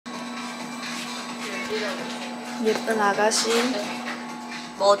예쁜 아가씨.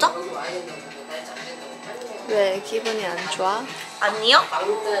 뭐죠? 왜 기분이 안 좋아? 아니요?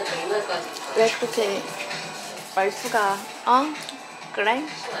 왜 그렇게 말투가 그래?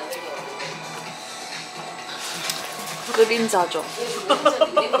 그림자죠.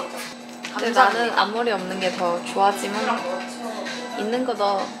 근데 나는 앞머리 없는 게 더 좋아하지만 있는 거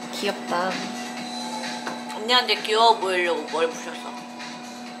더 귀엽다. 언니한테 귀여워 보이려고 뭘 부셨어?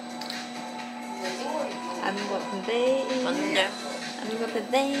 아는 거 같은데. 뭔데? 아는 거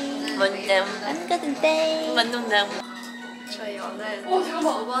같은데. 뭔데? 아는 거 같은데. 뭔데? 저희 오늘 잠깐만.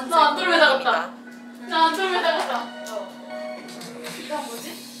 두 번째 나안 들으면 공연입니다. 나갔다. 나안 들으면 나갔다. 이거 뭐지?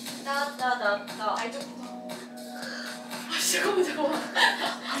 따따따따. 알죠? 잠깐만.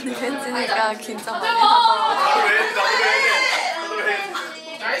 혜진이가 긴장 많이 하더라고. 나도 해야지.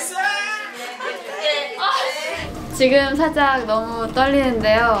 나이스! 지금 살짝 너무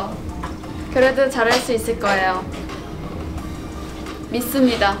떨리는데요. 그래도 잘할 수 있을 거예요.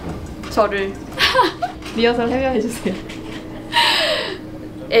 믿습니다. 저를. 리허설 해주세요.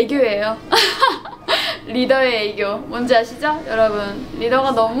 애교예요. 리더의 애교. 뭔지 아시죠? 여러분.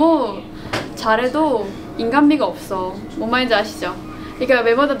 리더가 너무 잘해도 인간미가 없어. 뭔 말인지 아시죠? 그러니까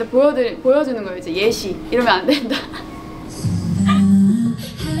멤버들한테 보여주는 거예요. 이제 예시. 이러면 안 된다.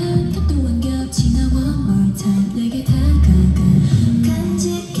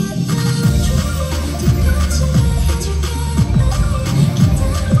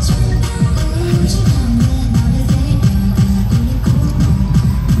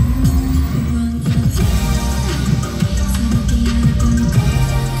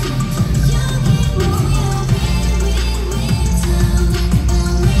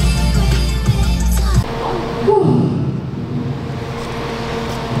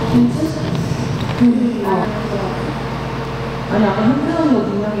 아니 아까 현진언니가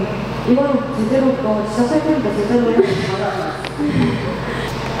분명히 이걸로 제대로 너 진짜 살펴니까 제대로 해야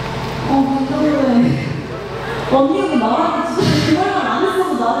감정을 언니 여기 나랑 진짜 그 말만 안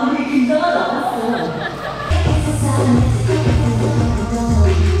했어도 나는 이게 긴장하지 않았어.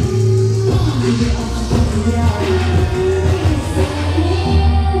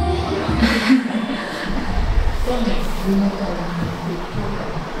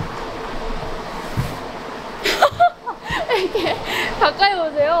 이렇게 가까이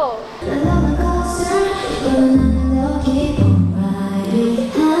오세요.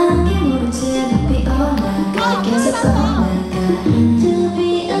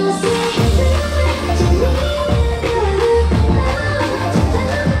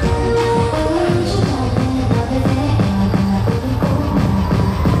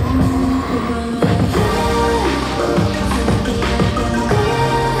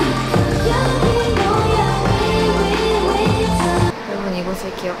 여러분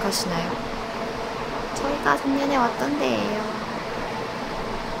이곳을 기억하시나요? 저희가 작년에 왔던 데예요.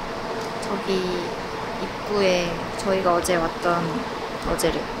 저기 입구에 저희가 어제래.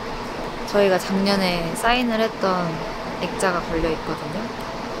 저희가 작년에 사인을 했던 액자가 걸려 있거든요.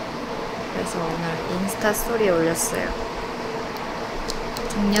 그래서 오늘 인스타 스토리에 올렸어요.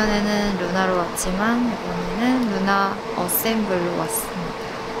 작년에는 루나로 왔지만 이번에는 루나 어셈블로 왔습니다.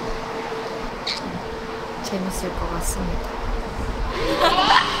 재밌을 것 같습니다.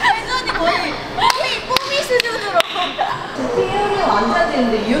 혜선이 거의 뽀미 수준으로. 저 피해를 앉아야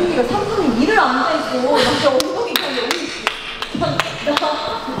되는데 이 언니가 3분의 2를 앉아있어. 나 진짜 엉덩이 그냥 여기 나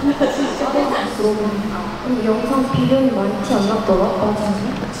진짜 들어보니까 영상 비용이 많이 티 안 났더라?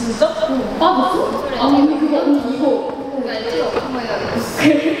 아 진짜? 빠졌어? 아니 그거 이거 그래?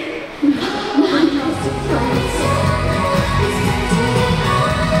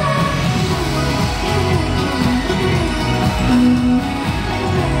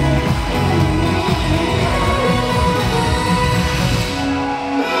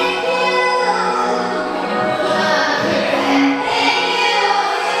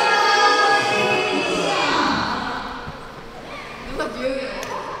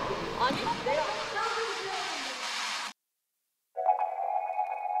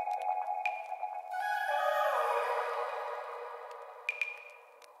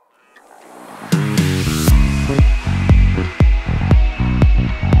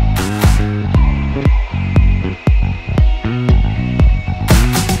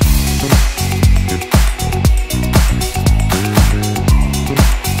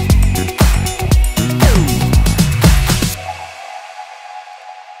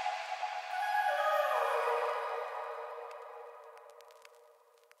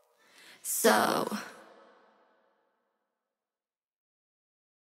 So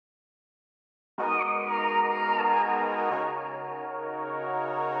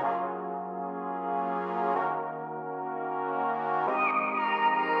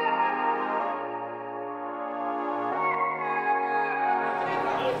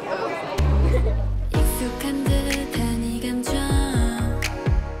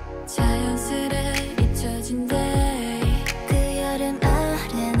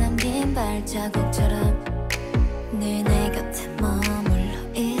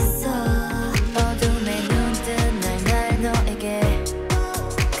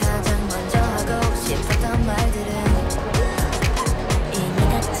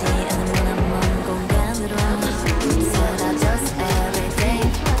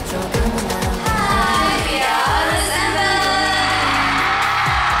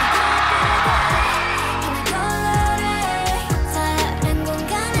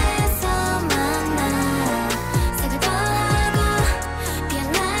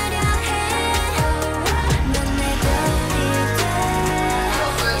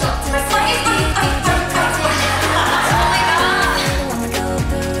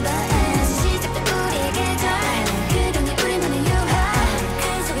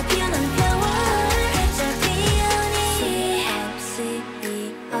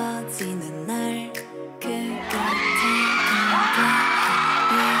이어지는 날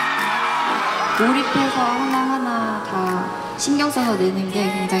몰입해서 하나하나 다 신경 써서 내는 게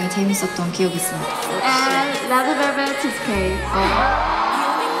굉장히 재밌었던 기억이 있습니다. And Red Velvet Cheesecake.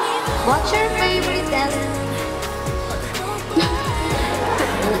 What's your favorite dance?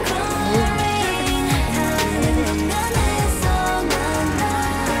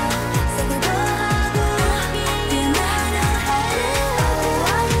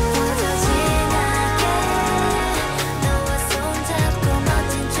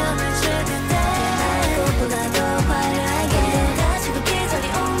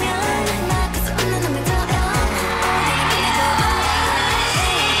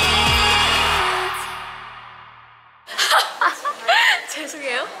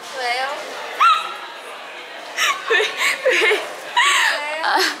 죄송해요. 왜요? 왜?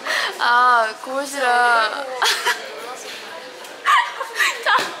 고시랑.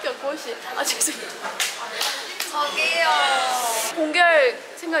 자, 고시. 죄송해요. 저기요. 공개할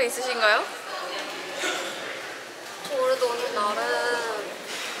생각 있으신가요? 그래도 오늘 날은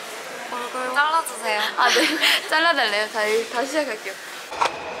얼굴 잘라주세요. 네. 잘라달래요. 다시 시작할게요.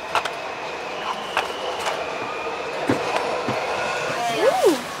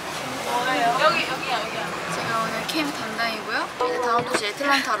 여기야. 제가 오늘 캠 담당이고요. 이제 다음 도시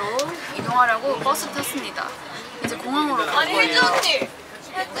애틀란타로 이동하려고 버스 탔습니다. 이제 공항으로 갈 거예요. 혜주 언니.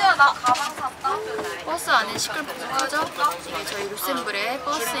 혜주야, 나 가방 샀다. 버스 안에 시끌벅적하죠? 이게 저희 루셈블의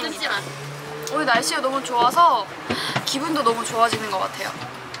버스입니다. 오늘 날씨가 너무 좋아서 기분도 너무 좋아지는 것 같아요.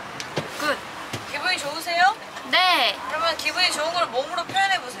 끝. 기분이 좋으세요? 네. 그러면 기분이 좋은 걸 몸으로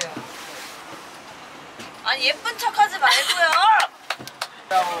표현해 보세요. 아니 예쁜 척하지 말고요.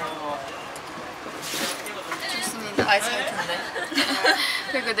 좋습니다. 말 잘 듣네.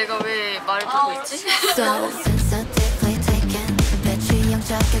 그러니까 내가 왜 말을 듣고 있지? So sensitively taken 배취형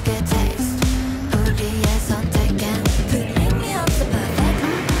자격의 taste 우리의 선택은 의미 없어 perfect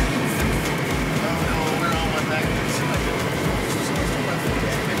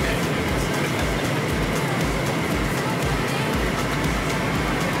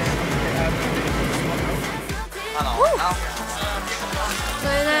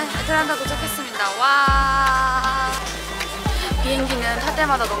저희는 애틀란타 도착했습니다. 와. 비행기는 탈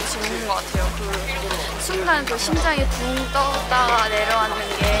때마다 너무 재밌는 것 같아요. 그 순간 그 심장이 붕 떴다가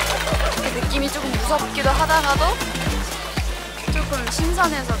내려앉는 게 그 느낌이 조금 무섭기도 하다가도 조금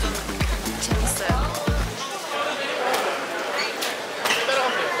신선해서 좀 재밌어요.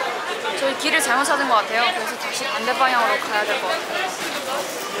 저희 길을 잘못 찾은 것 같아요. 그래서 다시 반대 방향으로 가야 될 것 같아요.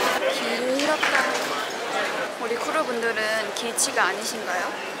 길을 잃었다. 우리 크루분들은 길치가 아니신가요?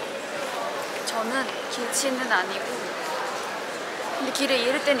 저는 길치는 아니고 근데 길을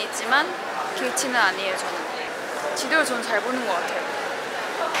잃을 때는 있지만 길치는 아니에요. 저는 지도를 좀 잘 보는 것 같아요.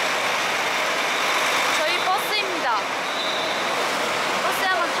 저희 버스입니다. 버스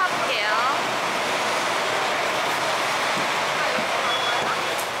한번 타볼게요.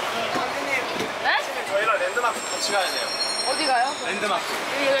 네? 저희랑 랜드마크 같이 가야 돼요. 어디 가요? 랜드마크.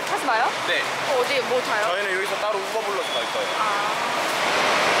 여기 타지 마요? 네. 어디 뭐 타요? 저희는 여기서 따로 우버 불러서 갈 거예요.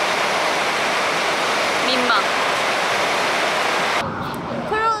 민망.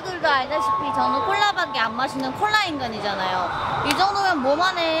 크루들도 알다시피 저는 콜라밖에 안 마시는 콜라 인간이잖아요. 이 정도면 몸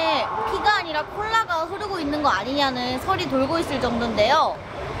안에 피가 아니라 콜라가 흐르고 있는 거 아니냐는 설이 돌고 있을 정도인데요.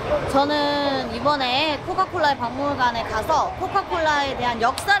 저는 이번에 코카콜라의 박물관에 가서 코카콜라에 대한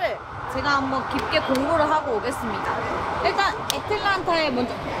역사를 제가 한번 깊게 공부를 하고 오겠습니다. 일단 애틀란타에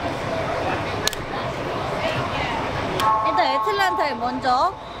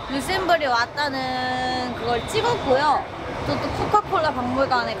먼저 루셈블이 왔다는 그걸 찍었고요. 또 코카콜라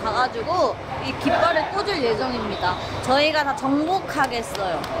박물관에 가가지고 이 깃발을 꽂을 예정입니다. 저희가 다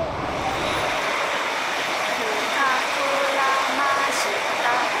정복하겠어요. 코카콜라 맛있다.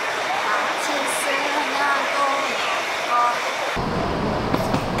 맛있으면 또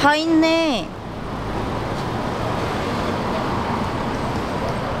다 있네.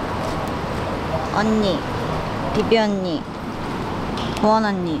 언니, 비비 언니, 보원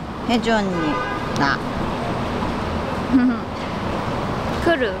언니, 혜주 언니, 나.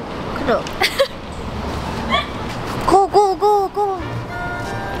 크루. 고고고고.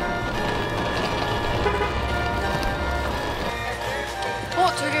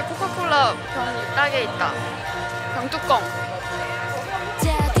 저기 코카콜라 병 딱에 있다. 병뚜껑.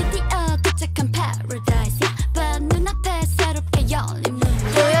 드디어 도착한 paradise 반 눈앞에 새롭게 열린 문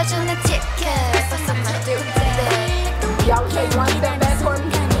보여주는 티켓. 벌써 맛두대.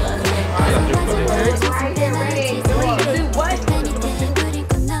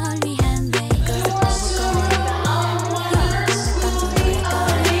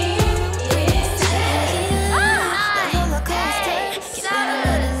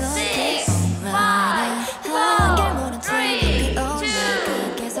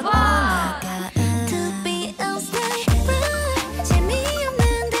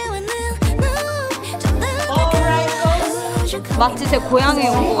 마치 제 고향에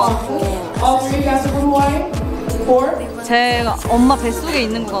온 것 같고 All three guys are from Hawaii. 4. 제 엄마 뱃속에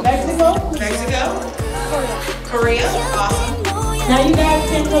있는 것 같고 Mexico. Korea. Awesome. Now you guys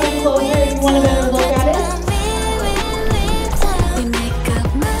can come in closer if you want a better look at it. We make up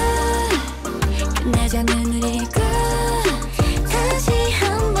mind 끝내자 눈을 읽고 다시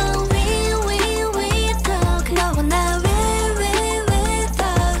한번 we talk 너와 나 we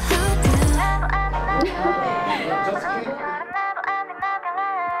talk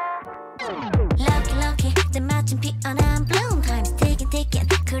Lucky 때마침 피어난 bloom Time's ticking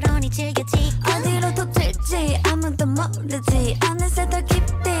그러니 즐겨지 어디로 톡 튈지 아무도 모르지 어느새 더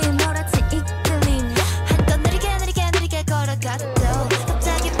깊이 몰아치 이끌림 한껏 느리게 걸어가도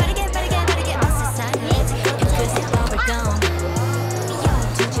갑자기 빠르게 온 세상이 그새 over gone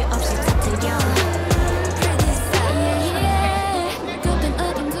주저 없이 터뜨려 Pretty sad 걷던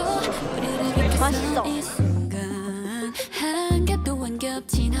어둠도 우리를 비춰서 이 순간 한 겹도 한 겹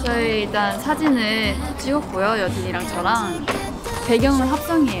지나 저희 일단 사진을 찍었고요. 여진이랑 저랑 배경은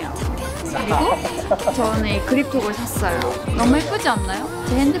합성이에요. 그리고 저는 이 그립톡을 샀어요. 너무 예쁘지 않나요?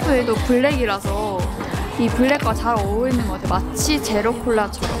 제 핸드폰에도 블랙이라서 이 블랙과 잘 어울리는 것 같아요. 마치 제로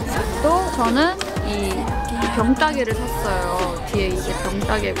콜라처럼. 또 저는 이 병따개를 샀어요. 뒤에 이게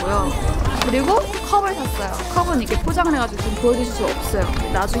병따개고요. 그리고 컵을 샀어요. 컵은 이렇게 포장을 해가지고 지금 보여주실 수 없어요.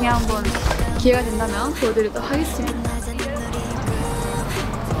 나중에 한번 기회가 된다면 보여드리도록 하겠습니다.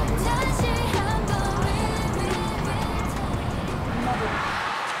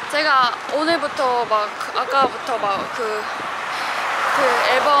 제가 오늘부터 아까부터 그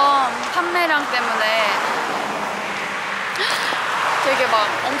앨범 판매량 때문에 되게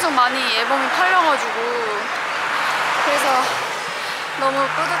엄청 많이 앨범이 팔려가지고 그래서 너무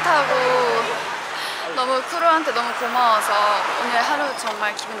뿌듯하고 너무 크루한테 너무 고마워서 오늘 하루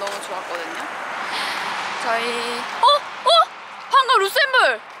정말 기분 너무 좋았거든요. 저희 방금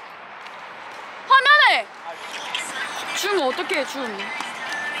루셈블 화면에 줌 어떻게 해 줌.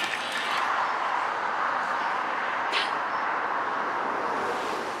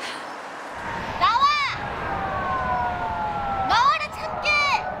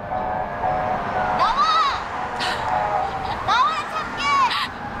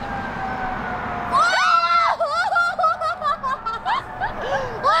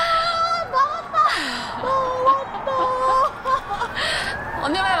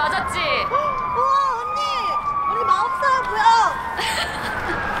 언니 말 맞았지? 우와 언니 마법사라고요.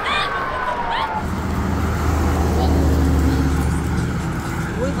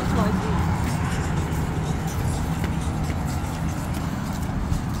 뭐에 같이 와야지.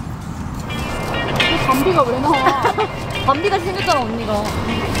 밤비가 왜 나와? 밤비가 생겼잖아 언니가.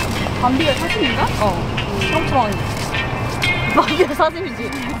 밤비가 사진인가? 똥처럼. 밤비가 사진이지.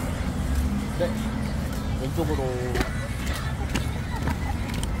 네. 왼쪽으로.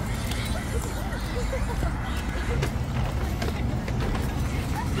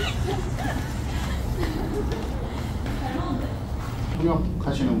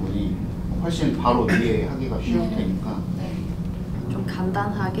 통역하시는 분이 훨씬 바로 위에 하기가 쉬울 테니까. 좀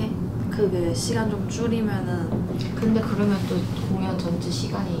간단하게 그 시간 좀 줄이면은. 근데 그러면 또 공연 전체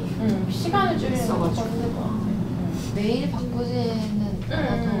시간이 시간을 줄이는 있어가지고 매일 바꾸지는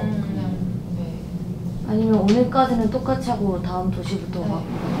않아도 그냥 아니면 오늘까지는 똑같이 하고 다음 도시부터 막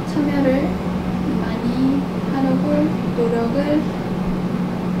참여를 많이 하려고 노력을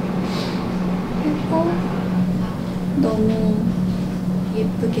했고 너무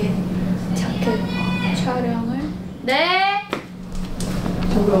예쁘게 자켓 촬영을 네!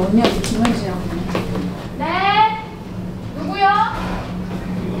 저기 언니한테 김현지랑 네! 누구요?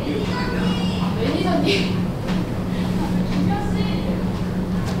 매니저님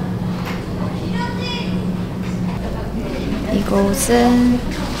이곳은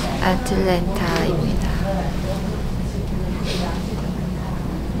아틀랜타입니다.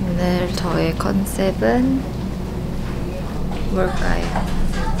 오늘 저의 컨셉은 뭘까요?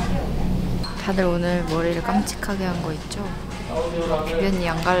 다들 오늘 머리를 깜찍하게 한 거 있죠? 규현이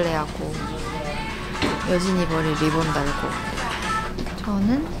양갈래하고 여진이 머리 리본 달고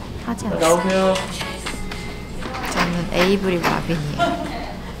저는 하지 않았어요. 저는 에이브릴 라빈이에요.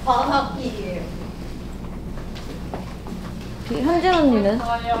 현재 언니는?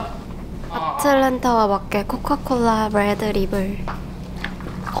 아틀랜타와 맞게 코카콜라 레드 립을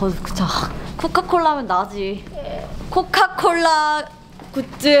그쵸. 코카콜라면 나지. 코카콜라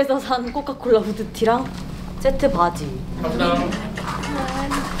굿즈에서 산 코카콜라 후드티랑 세트 바지.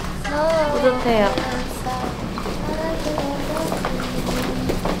 뿌듯해요.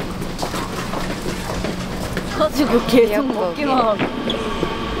 가지고 계속 먹기만 하고.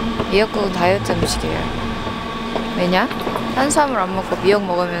 미역국은 다이어트 음식이에요. 왜냐? 탄수화물 안 먹고 미역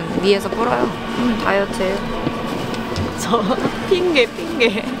먹으면 위에서 불어요. 다이어트예요. 저 핑계.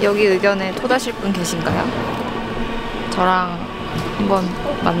 여기 의견에 토다실 분 계신가요? 저랑 한번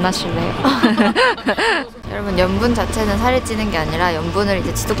만나실래요? 여러분, 염분 자체는 살이 찌는 게 아니라 염분을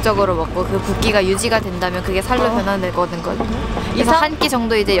이제 지속적으로 먹고 그 붓기가 유지가 된다면 그게 살로 변화되거든요. 그래서 한 끼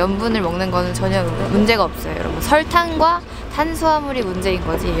정도 이제 염분을 먹는 거는 전혀 문제가 없어요. 여러분, 설탕과 탄수화물이 문제인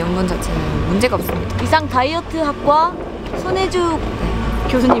거지 염분 자체는 문제가 없습니다. 이상 다이어트 학과 손혜주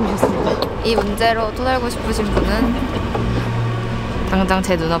교수님이셨습니다. 이 문제로 토달고 싶으신 분은 당장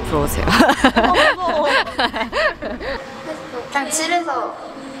제 눈앞으로 오세요. 무서워. 그냥 집에서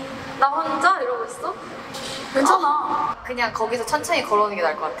나 혼자 이러고 있어? 괜찮아. 그냥 거기서 천천히 걸어오는 게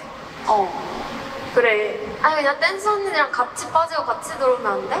나을 것 같아. 그래. 아니 그냥 댄스 언니랑 같이 빠지고 같이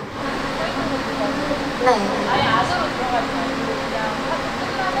들어오면 안 돼? 네.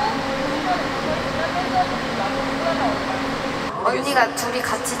 언니가 둘이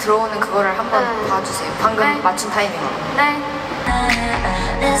같이 들어오는 그거를 한번 봐주세요. 방금 맞춘 타이밍으로. 네.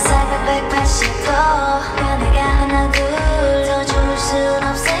 내 삶의 180도 변해가 하나 둘 더 좋을 순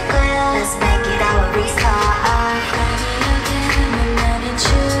없을 거야. Let's make it our restart.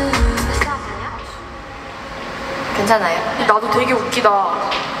 괜찮아요? 나도 되게 웃기다.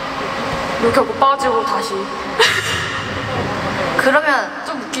 이렇게 하고 빠지고 다시. 그러면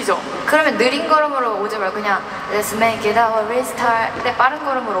좀 웃기죠? 그러면 느린 걸음으로 오지 말고 그냥 Let's make it our restart 때 빠른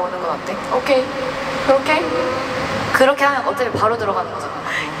걸음으로 오는 건 어때? 오케이. 그렇게? 그렇게 하면 어차피 바로 들어가는 거잖아.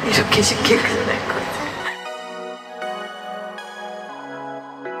 이렇게 쉽게 끝날 것 같아.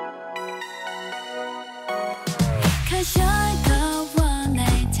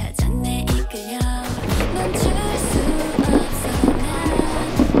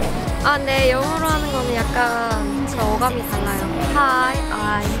 아, 네, 영어로 하는 거는 약간 저 어감이 달라요. Hi,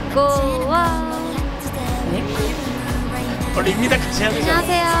 I go on. 리입니다. 같이 해야 되잖아.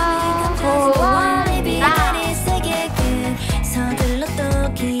 안녕하세요. 고원입니다. 서둘러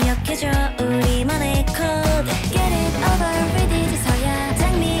또 기억해줘 우리만의 코드. Get it over with 이제서야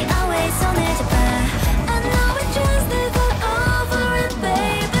장미 always 손을 잡아. I know it just never over it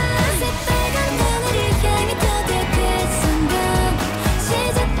baby. 새빨간 하늘을 향해 떠들 그 순간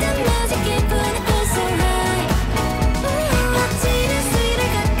시작된 magic 기분이 feel so right. 멋지는 스릴을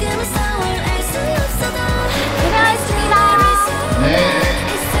가끔은 싸울 알 수 없어도 고생하셨습니다. 네.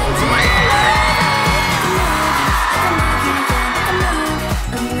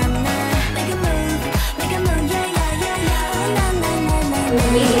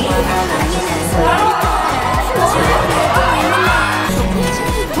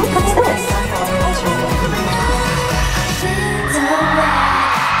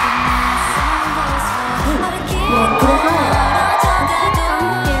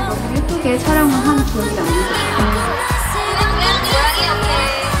 예쁘게 촬영을 한 기억이 납니다.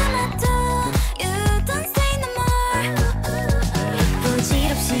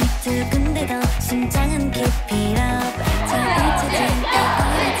 부질없이 두근데 더 심장은 keep it up. 잘 잊혀진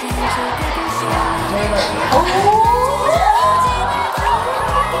어려진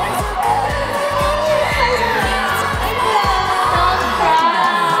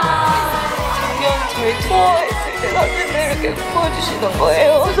작년 저희 투어했을 때 사진을 이렇게 보여주시는 거예요.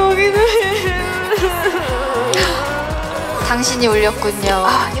 저기는 당신이 울렸군요.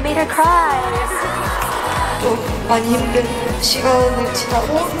 You made her cry. 좀 많이 힘든 시간을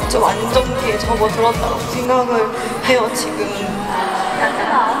지나고 좀 안정기에 접어들었다고 생각을 해요 지금.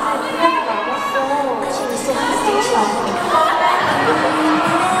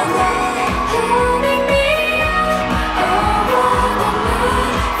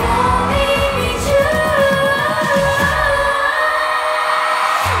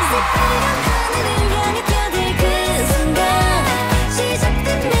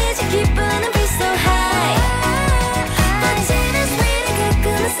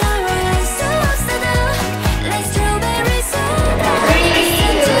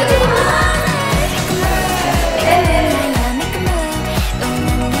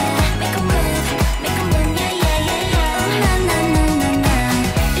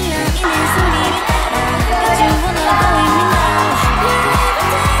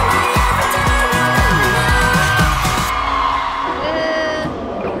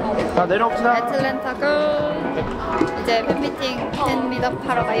 자, 내려옵시다. 애틀랜타 걸. 이제 팬미팅 팬 미업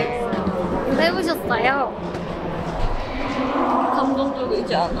하러 가요. 해보셨어요?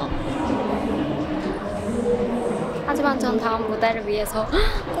 감동적이지 않아. 하지만 전 다음 무대를 위해서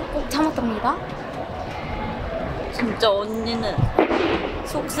꾹꾹 참았답니다. 진짜 언니는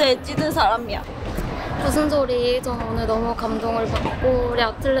속세에 찌든 사람이야. 무슨 소리? 전 오늘 너무 감동을 받고 우리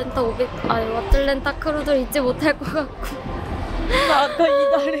아틀랜타 크루들 잊지 못할 것 같고. 나 아까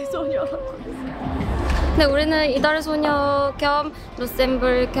이달의 소녀라고. 근데 우리는 이달의 소녀 겸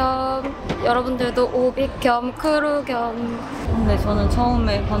루셈블 겸 여러분들도 오빅 겸 크루 겸. 근데 저는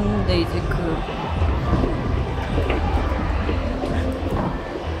처음에 봤는데 이제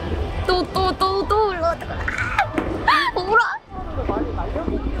또 올라오더라.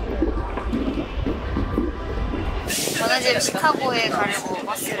 저는 지금 시카고에 가려고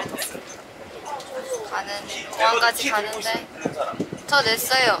버스를 탔습니다. 공항까지 가는데 저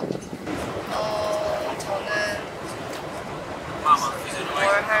냈어요. 저는 뭘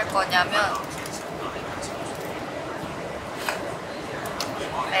할 거냐면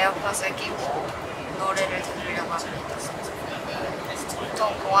에어팟을 끼고 노래를 들으려고 합니다.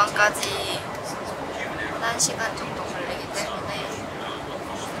 보통 공항까지 1시간 정도 걸리기 때문에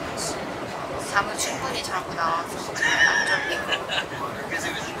잠을 충분히 자고 나와서 안 졸리고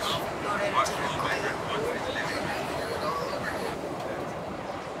노래를 들을 거예요.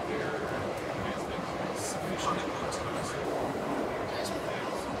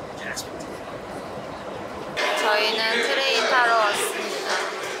 저희는 트레인 타러 왔습니다.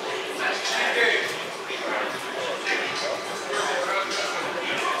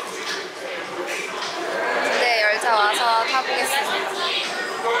 근데 열차 와서 타보겠습니다.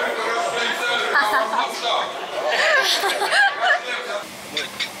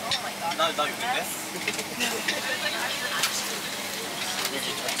 나 여긴데?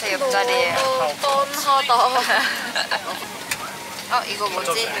 제 옆자리에요. 뻔하다. 이거 뭐지?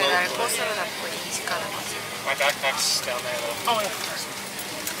 왜 날 꽃으로 잡고 인식하는 거지? My backpack's down there though.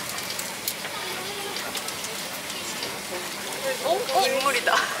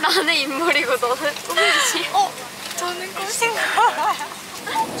 인물이다. 나는 인물이고 너는 꿈이지. 저는 꽃인가?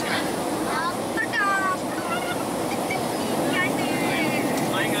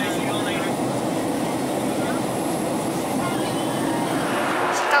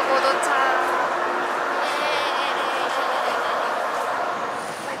 시카고 도착.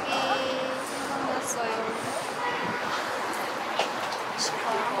 여기 생각났어요.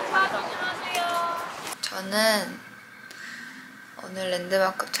 저는 오늘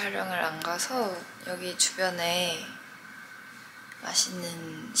랜드마크 촬영을 안 가서 여기 주변에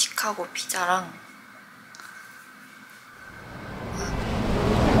맛있는 시카고 피자랑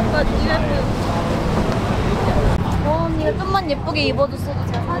언니가 좀만 예쁘게 입어줬어도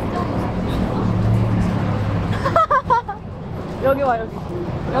제가 사진 찍어줬어. 여기 와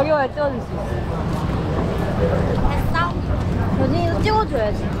와야 찍어줄 수 있어. 됐어? 여진이도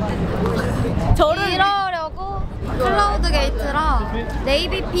찍어줘야지. 저를 이러려고 클라우드 게이트랑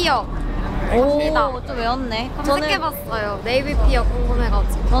네이비 피어 갑니다. 좀 외웠네. 검색해봤어요. 네이비 피어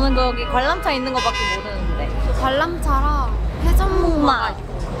궁금해가지고. 저는 여기 관람차 있는 거밖에 모르는데. 관람차랑 회전목마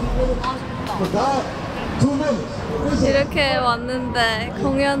이렇게 왔는데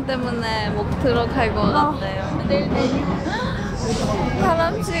공연 때문에 못 들어갈 것 같아요.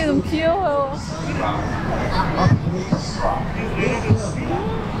 사람 지금 귀여워요.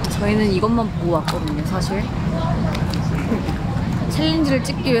 저희는 이것만 보고 왔거든요, 사실. 챌린지를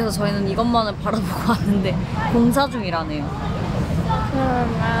찍기 위해서 저희는 이것만을 바라보고 왔는데 공사 중이라네요.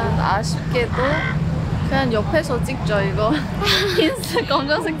 그러면 아쉽게도 그냥 옆에서 찍죠 이거. 흰색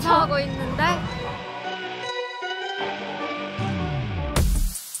검정색 하고 있는데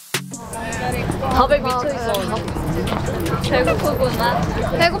밥에 미쳐있어. 배고프구나.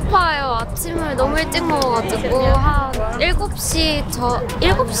 배고파요. 아침을 너무 일찍 먹어가지고 한 7시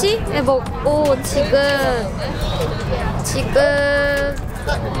 7시에 먹고 지금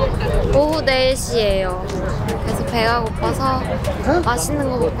오후 4시예요. 그래서 배가 고파서 맛있는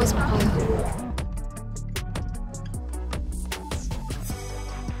거 먹고 싶어요.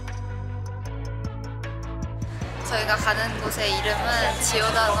 저희가 가는 곳의 이름은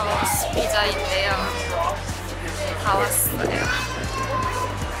지오다노스 피자인데요. 다 왔어요.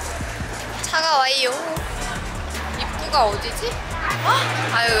 차가 와요. 입구가 어디지?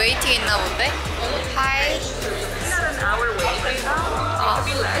 여기 웨이팅 있나 본데? 하이.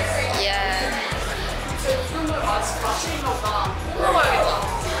 예.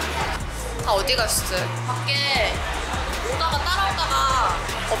 어디 갔어요? 밖에 따라오다가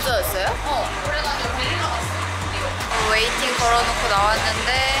없어졌어요? 그래가지고 데리러 갔어. 웨이팅 걸어놓고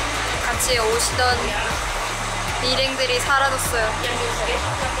나왔는데 같이 오시던 일행들이 사라졌어요.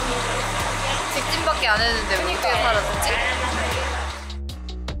 직진밖에 안 했는데 왜 어떻게 사라졌지?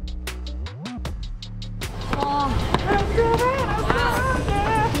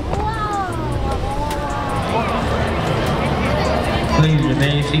 Please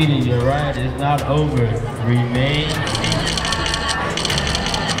remain seated. Your ride is not over. Remain.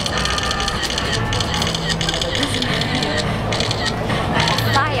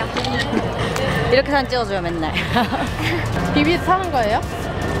 싸요. 이렇게 사진 찍어줘요 맨날. 비비 사는 거예요?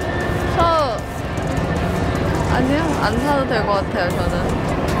 아니요, 안 사도 될 것 같아요,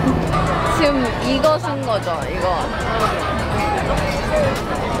 저는. 지금 이거 산 거죠, 이거.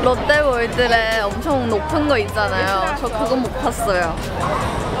 롯데월드에 엄청 높은 거 있잖아요. 저 그거 못 탔어요.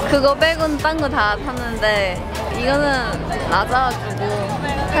 그거 빼고는 딴 거 다 탔는데 이거는 낮아가지고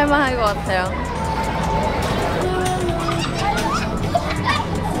할만할 것 같아요.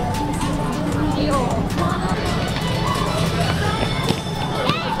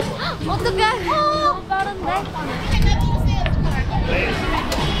 어떡해. 너무 빠른데?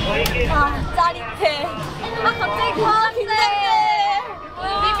 아, 짜릿해. 아, 갑자기 긴장돼.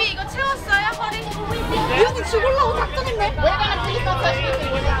 비비 이거 채웠어요? 허리? 이 언니 죽을라고 작정했네.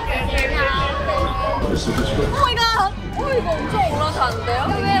 오마이갓. 이거 엄청 올라서 안 돼요?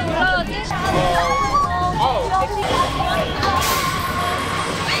 왜 올라가지?